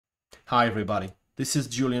Hi everybody, this is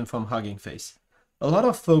Julian from Hugging Face. A lot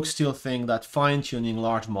of folks still think that fine-tuning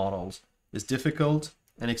large models is difficult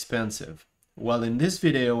and expensive. Well, in this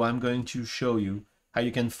video I'm going to show you how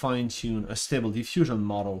you can fine-tune a Stable Diffusion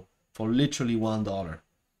model for literally $1.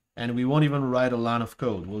 And we won't even write a line of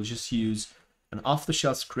code. We'll just use an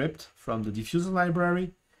off-the-shelf script from the diffuser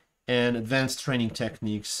library and advanced training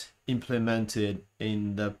techniques implemented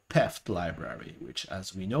in the PEFT library, which,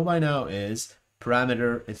 as we know by now, is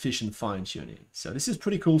parameter efficient fine-tuning. So this is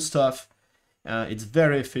pretty cool stuff. It's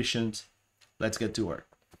very efficient. Let's get to work.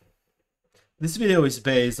 This video is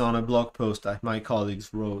based on a blog post that my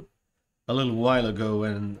colleagues wrote a little while ago,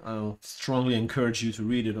 and I'll strongly encourage you to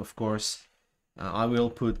read it, of course. I will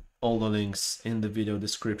put all the links in the video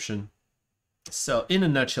description. So in a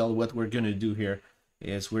nutshell, what we're going to do here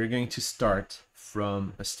is we're going to start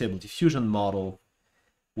from a Stable Diffusion model.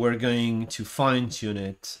 We're going to fine-tune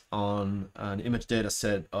it on an image data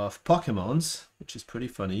set of Pokemons, which is pretty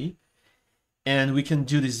funny. And we can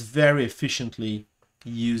do this very efficiently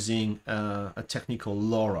using a technique called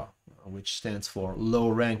LoRA, which stands for low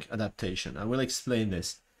rank adaptation. I will explain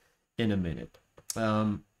this in a minute.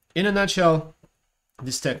 In a nutshell,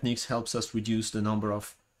 this technique helps us reduce the number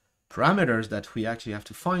of parameters that we actually have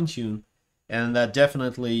to fine-tune, and that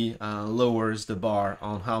definitely lowers the bar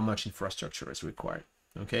on how much infrastructure is required.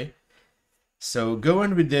 Okay, so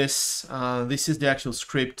going with this, this is the actual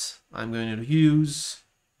script I'm going to use.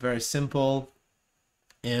 Very simple,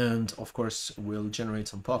 and of course we'll generate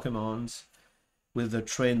some Pokemons with the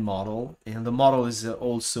trained model, and the model is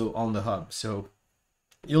also on the hub, so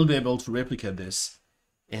you'll be able to replicate this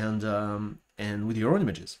and with your own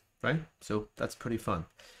images, right? So that's pretty fun.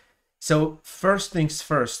 So first things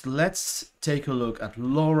first, let's take a look at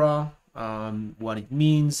LoRA, what it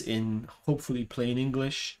means in hopefully plain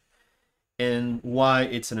English, and why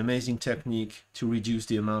it's an amazing technique to reduce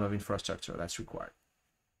the amount of infrastructure that's required.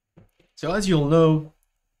 So as you'll know,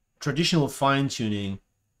 traditional fine-tuning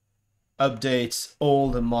updates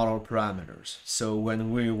all the model parameters. So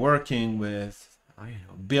when we're working with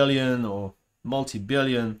billion or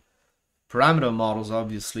multi-billion parameter models,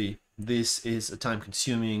 obviously this is a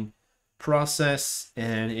time-consuming process,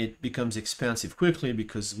 and it becomes expensive quickly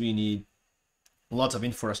because we need lots of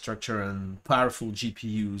infrastructure and powerful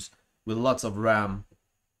GPUs with lots of RAM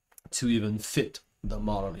to even fit the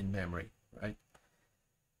model in memory, right?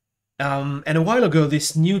 And a while ago,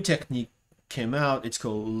 this new technique came out. It's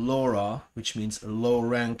called LoRA, which means low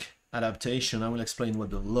rank adaptation. I will explain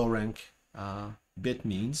what the low rank bit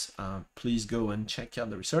means. Please go and check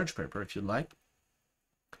out the research paper if you'd like.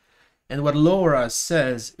 And what LoRA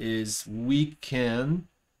says is we can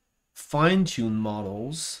fine-tune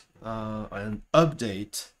models and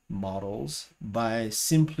update models by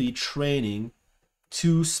simply training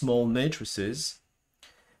two small matrices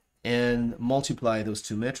and multiply those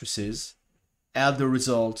two matrices, add the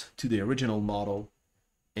result to the original model,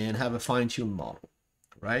 and have a fine-tuned model,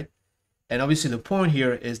 right? And obviously the point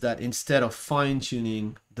here is that instead of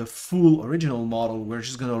fine-tuning the full original model, we're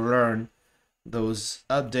just going to learn those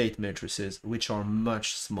update matrices, which are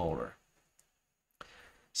much smaller.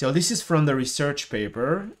 So this is from the research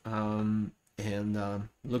paper, and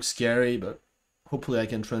looks scary, but hopefully I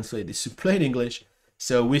can translate this to plain English.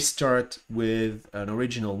 So we start with an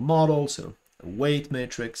original model, so a weight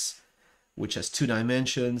matrix, which has two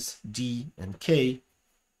dimensions, D and K.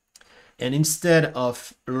 And instead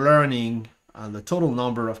of learning the total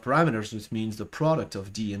number of parameters, which means the product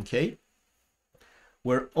of D and K,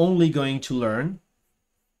 we're only going to learn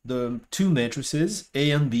the two matrices, A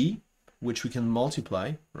and B, which we can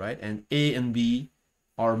multiply, right? And A and B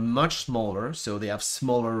are much smaller, so they have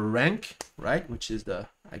smaller rank, right? Which is the,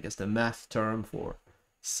 I guess, the math term for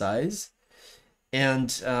size. And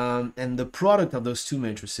the product of those two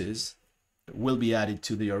matrices will be added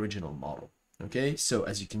to the original model. Okay, so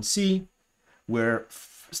as you can see, we're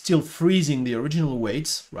still freezing the original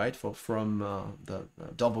weights, right, from the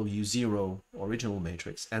W0 original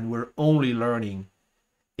matrix, and we're only learning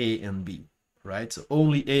A and B, right? So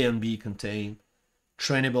only A and B contain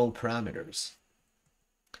trainable parameters,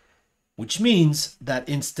 which means that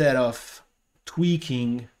instead of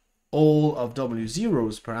tweaking all of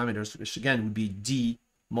W0's parameters, which again would be D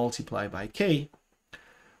multiplied by K,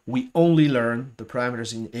 we only learn the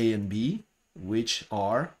parameters in A and B, which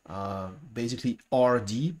are basically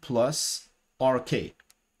RD plus RK,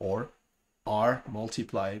 or R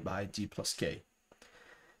multiplied by D plus K.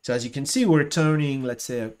 So as you can see, we're turning, let's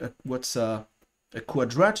say, what's a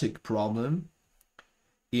quadratic problem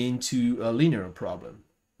into a linear problem,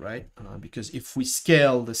 right? Because if we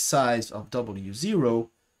scale the size of W0,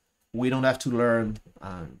 we don't have to learn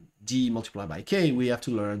d multiplied by k, we have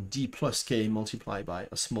to learn d plus k multiplied by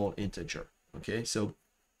a small integer. Okay, so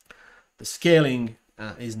the scaling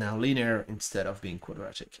is now linear instead of being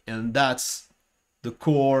quadratic. And that's the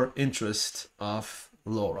core interest of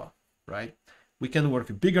LoRA, right? We can work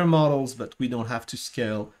with bigger models, but we don't have to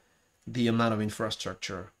scale the amount of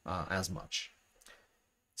infrastructure as much.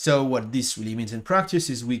 So what this really means in practice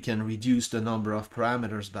is we can reduce the number of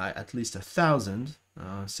parameters by at least 1,000.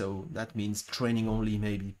 So that means training only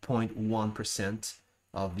maybe 0.1%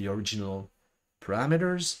 of the original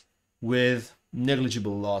parameters with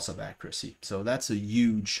negligible loss of accuracy. So that's a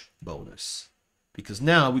huge bonus, because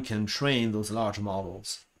now we can train those large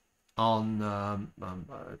models on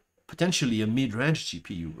potentially a mid-range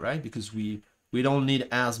GPU, right? Because we don't need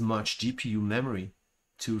as much GPU memory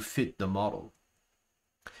to fit the model.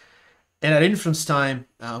 And at inference time,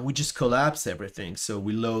 we just collapse everything. So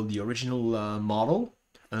we load the original model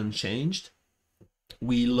unchanged.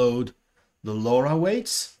 We load the LoRA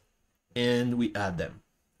weights and we add them.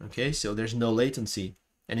 Okay, so there's no latency.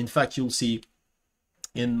 And in fact, you'll see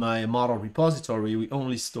in my model repository, we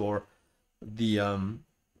only store the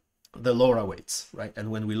LoRA weights, right? And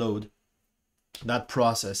when we load, that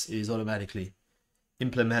process is automatically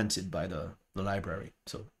implemented by the library.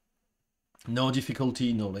 So no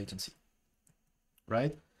difficulty, no latency,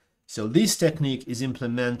 right? So this technique is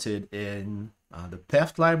implemented in the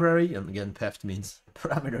PEFT library. And again, PEFT means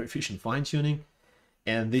parameter efficient fine-tuning.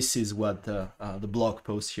 And this is what the blog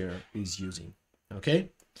post here is using, okay?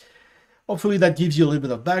 Hopefully that gives you a little bit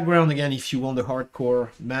of background. Again, if you want the hardcore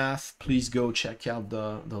math, please go check out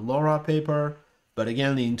the LoRA paper. But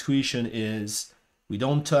again, the intuition is we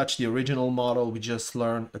don't touch the original model. We just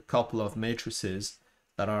learn a couple of matrices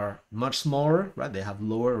that are much smaller, right? They have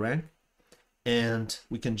lower rank. And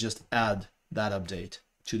we can just add that update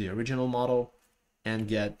to the original model and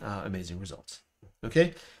get amazing results,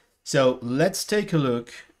 okay? So let's take a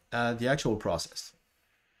look at the actual process.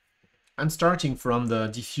 I'm starting from the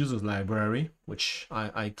diffusers library, which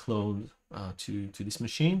I cloned to this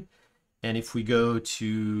machine. And if we go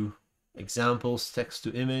to examples, text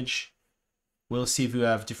to image, we'll see if we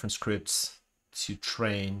have different scripts to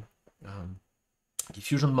train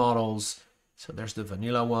diffusion models. So there's the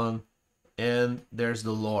vanilla one and there's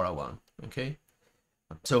the LoRA one, okay?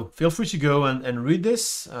 So feel free to go and read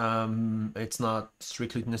this. It's not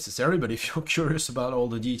strictly necessary, but if you're curious about all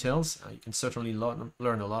the details, you can certainly learn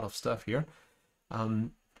a lot of stuff here.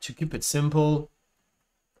 To keep it simple,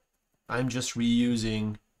 I'm just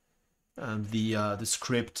reusing the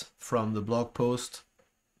script from the blog post.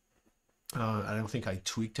 I don't think I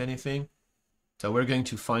tweaked anything. So we're going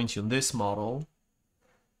to fine-tune this model,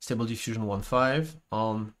 Stable Diffusion 1.5,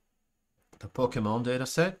 on the Pokemon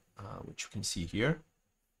dataset, which you can see here.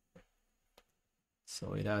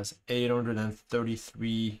 So it has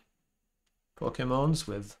 833 Pokemons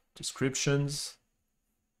with descriptions,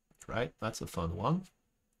 right? That's a fun one.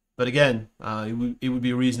 But again, it would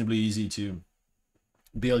be reasonably easy to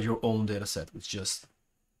build your own data set with just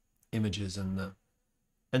images and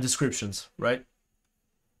descriptions, right?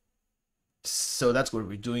 So that's what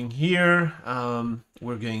we're doing here.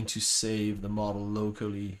 We're going to save the model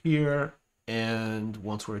locally here. And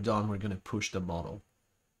once we're done, we're going to push the model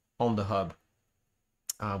on the hub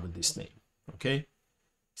with this name, okay?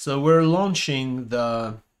 So we're launching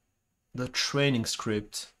the training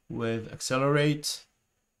script with accelerate.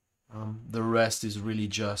 The rest is really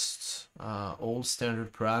just all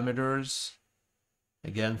standard parameters.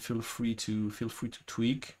 Again, feel free to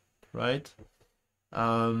tweak, right?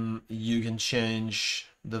 You can change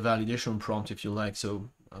the validation prompt if you like. So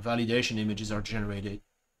validation images are generated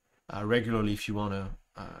regularly if you want to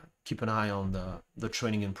keep an eye on the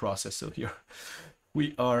training in process. So here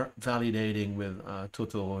we are validating with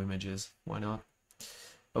total images. Why not?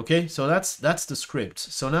 Okay, so that's the script.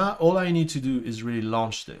 So now all I need to do is really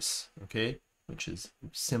launch this, okay, which is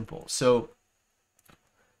simple. So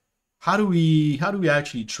how do we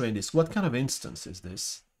actually train this? What kind of instance is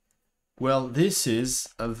this? Well, this is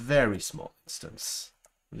a very small instance.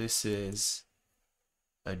 This is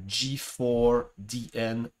a G4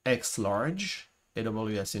 DN X large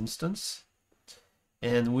AWS instance,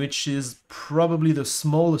 and which is probably the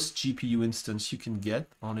smallest GPU instance you can get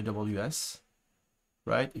on AWS,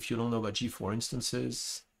 right? If you don't know about G4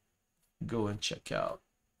 instances, go and check out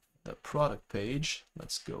the product page.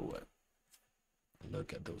 Let's go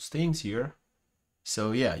look at those things here.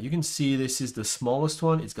 So yeah, you can see this is the smallest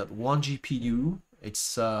one. It's got one GPU.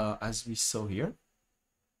 It's as we saw here,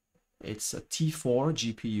 it's a T4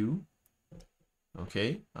 GPU.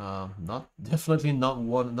 Okay, definitely not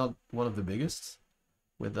one of the biggest.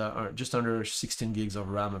 with just under 16 gigs of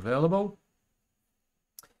RAM available.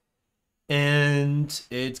 And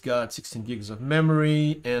it's got 16 gigs of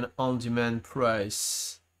memory, and on-demand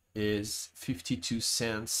price is 52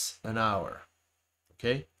 cents an hour.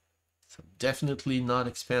 Okay, so definitely not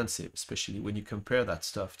expensive, especially when you compare that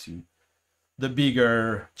stuff to the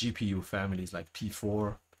bigger GPU families like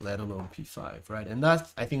P4, let alone P5, right? And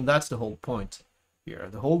that's, I think that's the whole point here.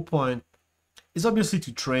 The whole point is obviously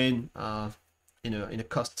to train in a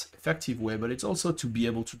cost-effective way, but it's also to be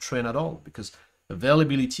able to train at all, because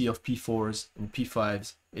availability of P4s and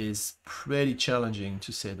P5s is pretty challenging,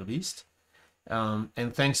 to say the least.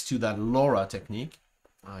 And thanks to that LoRA technique,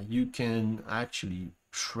 you can actually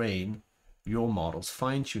train your models,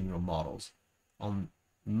 fine-tune your models on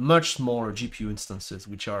much smaller GPU instances,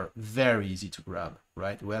 which are very easy to grab,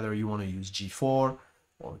 right? Whether you want to use G4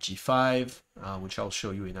 or G5, which I'll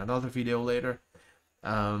show you in another video later.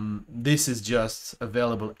 This is just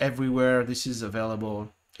available everywhere. This is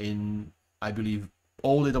available in, I believe,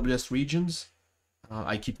 all AWS regions.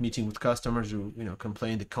 I keep meeting with customers who,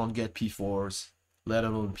 complain they can't get P4s, let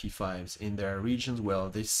alone P5s in their regions. Well,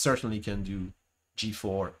 they certainly can do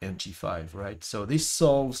G4 and G5, right? So this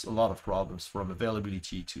solves a lot of problems from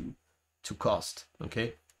availability to cost.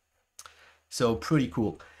 Okay, so pretty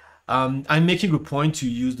cool. I'm making a point to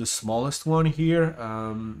use the smallest one here,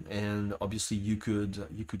 and obviously you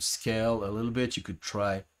could scale a little bit. You could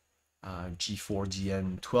try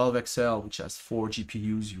G4DN12XL, which has 4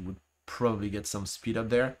 GPUs. You would probably get some speed up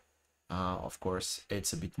there. Of course,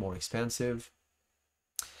 it's a bit more expensive.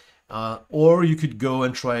 Or you could go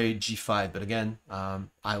and try G5, but again,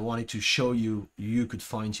 I wanted to show you could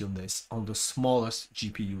fine-tune this on the smallest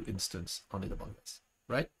GPU instance on AWS,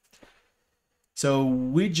 right? So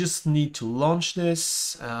we just need to launch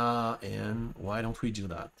this, and why don't we do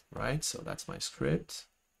that, right? So that's my script.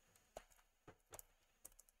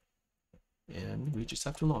 And we just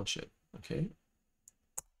have to launch it. Okay,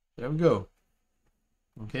 there we go.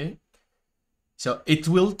 Okay, so it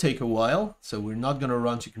will take a while, so we're not going to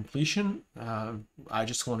run to completion. I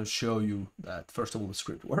just want to show you that, first of all, the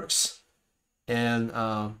script works, and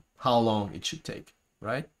how long it should take,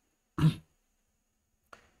 right?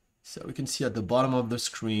 So we can see at the bottom of the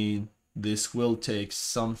screen, this will take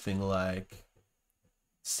something like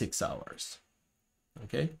 6 hours.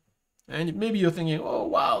 Okay, and maybe you're thinking, oh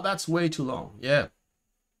wow, that's way too long. Yeah,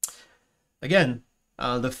 again,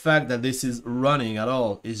 the fact that this is running at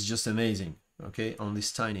all is just amazing, okay, on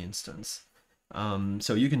this tiny instance.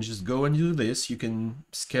 So you can just go and do this. You can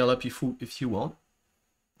scale up if you want,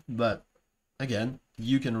 but again,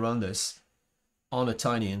 you can run this on a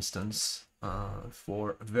tiny instance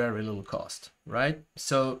for very little cost, right?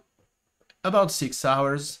 So about 6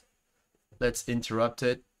 hours. Let's interrupt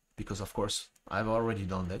it, because of course I've already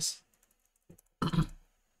done this.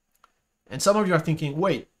 And some of you are thinking,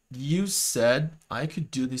 wait, you said I could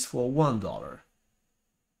do this for $1.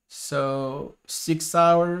 So 6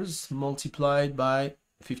 hours multiplied by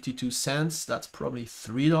 52 cents, that's probably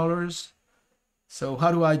 $3. So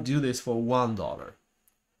how do I do this for $1?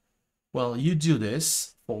 Well, you do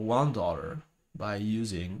this for $1 by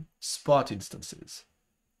using spot instances.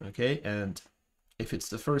 Okay, and if it's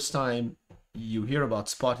the first time you hear about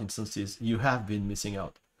spot instances, you have been missing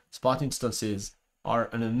out. Spot instances are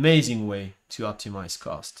an amazing way to optimize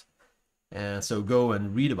cost. And so go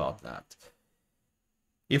and read about that.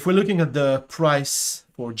 If we're looking at the price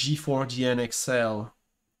for G4DN XL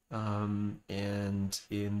and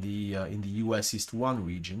in the US East 1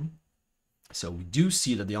 region, so we do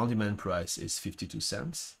see that the on-demand price is 52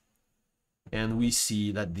 cents. And we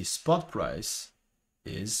see that the spot price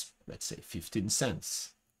is, let's say, 15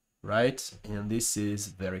 cents, right? And this is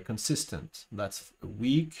very consistent. That's a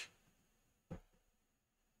week.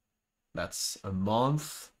 That's a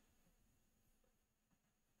month.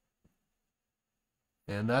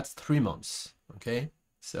 And that's 3 months, okay?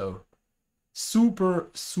 So super,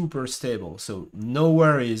 super stable. So no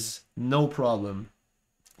worries, no problem.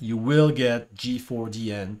 You will get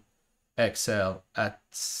G4DN XL at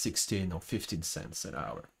 16 or 15 cents an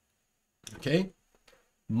hour, okay?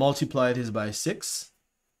 Multiply this by 6.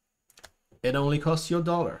 It only costs you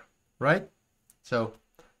 $1, right? So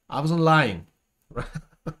I wasn't lying.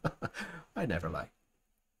 I never lie.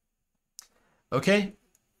 Okay,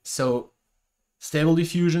 so Stable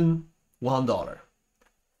Diffusion, $1.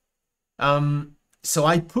 So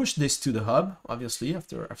I pushed this to the hub, obviously,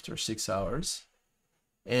 after 6 hours,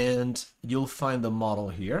 and you'll find the model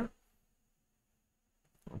here.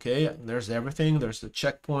 Okay, there's everything. There's the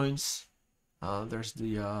checkpoints. There's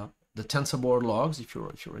the TensorBoard logs if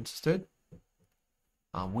you're interested.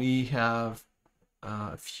 We have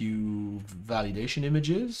a few validation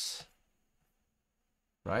images,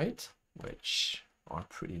 right? Which are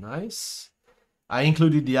pretty nice. I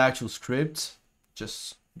included the actual script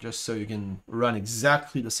just so you can run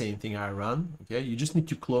exactly the same thing I run. Okay, you just need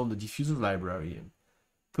to clone the diffuser library and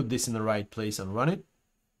put this in the right place and run it.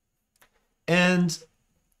 And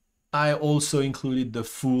I also included the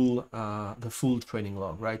full training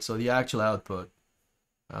log, right? So the actual output,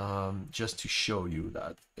 just to show you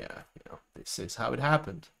that, yeah, this is how it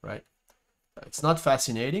happened, right? It's not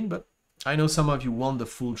fascinating, but I know some of you want the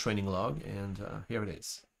full training log, and here it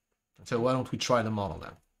is. So why don't we try the model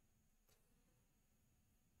now?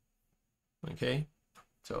 Okay,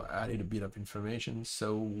 so I added a bit of information.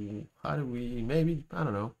 So how do we, maybe, I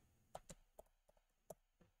don't know.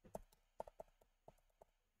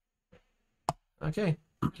 Okay,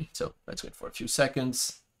 so let's wait for a few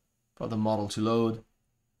seconds for the model to load,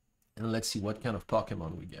 and let's see what kind of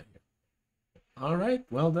Pokemon we get here. All right,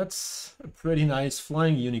 well, that's a pretty nice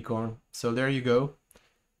flying unicorn. So there you go.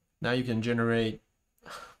 Now you can generate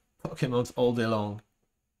Pokemon all day long.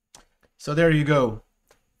 So there you go.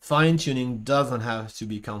 Fine-tuning doesn't have to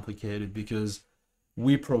be complicated because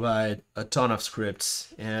we provide a ton of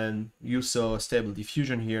scripts, and you saw Stable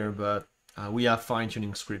Diffusion here, but we have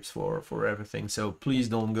fine-tuning scripts for everything. So please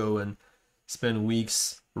don't go and spend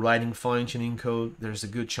weeks writing fine-tuning code. There's a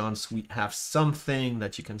good chance we have something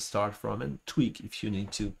that you can start from and tweak if you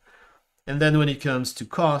need to. And then when it comes to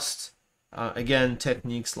cost, again,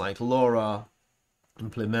 techniques like LoRA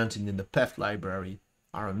implemented in the PEFT library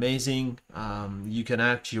are amazing. You can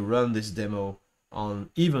actually run this demo on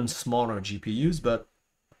even smaller GPUs, but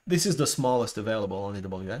this is the smallest available on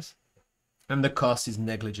AWS, and the cost is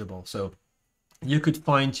negligible. So you could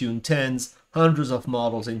fine-tune tens, hundreds of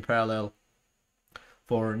models in parallel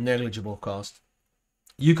for negligible cost.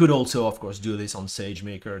 You could also, of course, do this on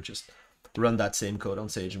SageMaker. Just run that same code on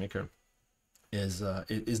SageMaker.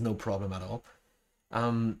 Is no problem at all.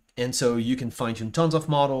 And so you can fine-tune tons of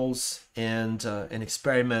models and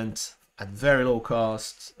experiment at very low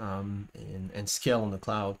cost, and scale on the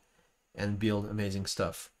cloud and build amazing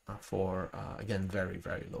stuff for, again, very,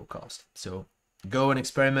 very low cost. So go and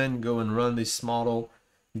experiment, go and run this model,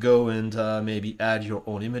 go and maybe add your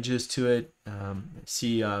own images to it,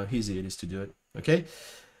 see how easy it is to do it. Okay,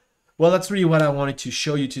 well, that's really what I wanted to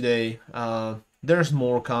show you today. There's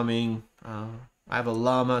more coming. I have a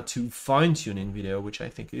Llama 2 fine-tuning video, which I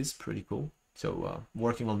think is pretty cool. So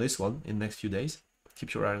working on this one in the next few days.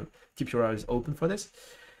 Keep your eyes open for this.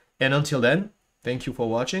 And until then, thank you for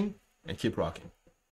watching and keep rocking.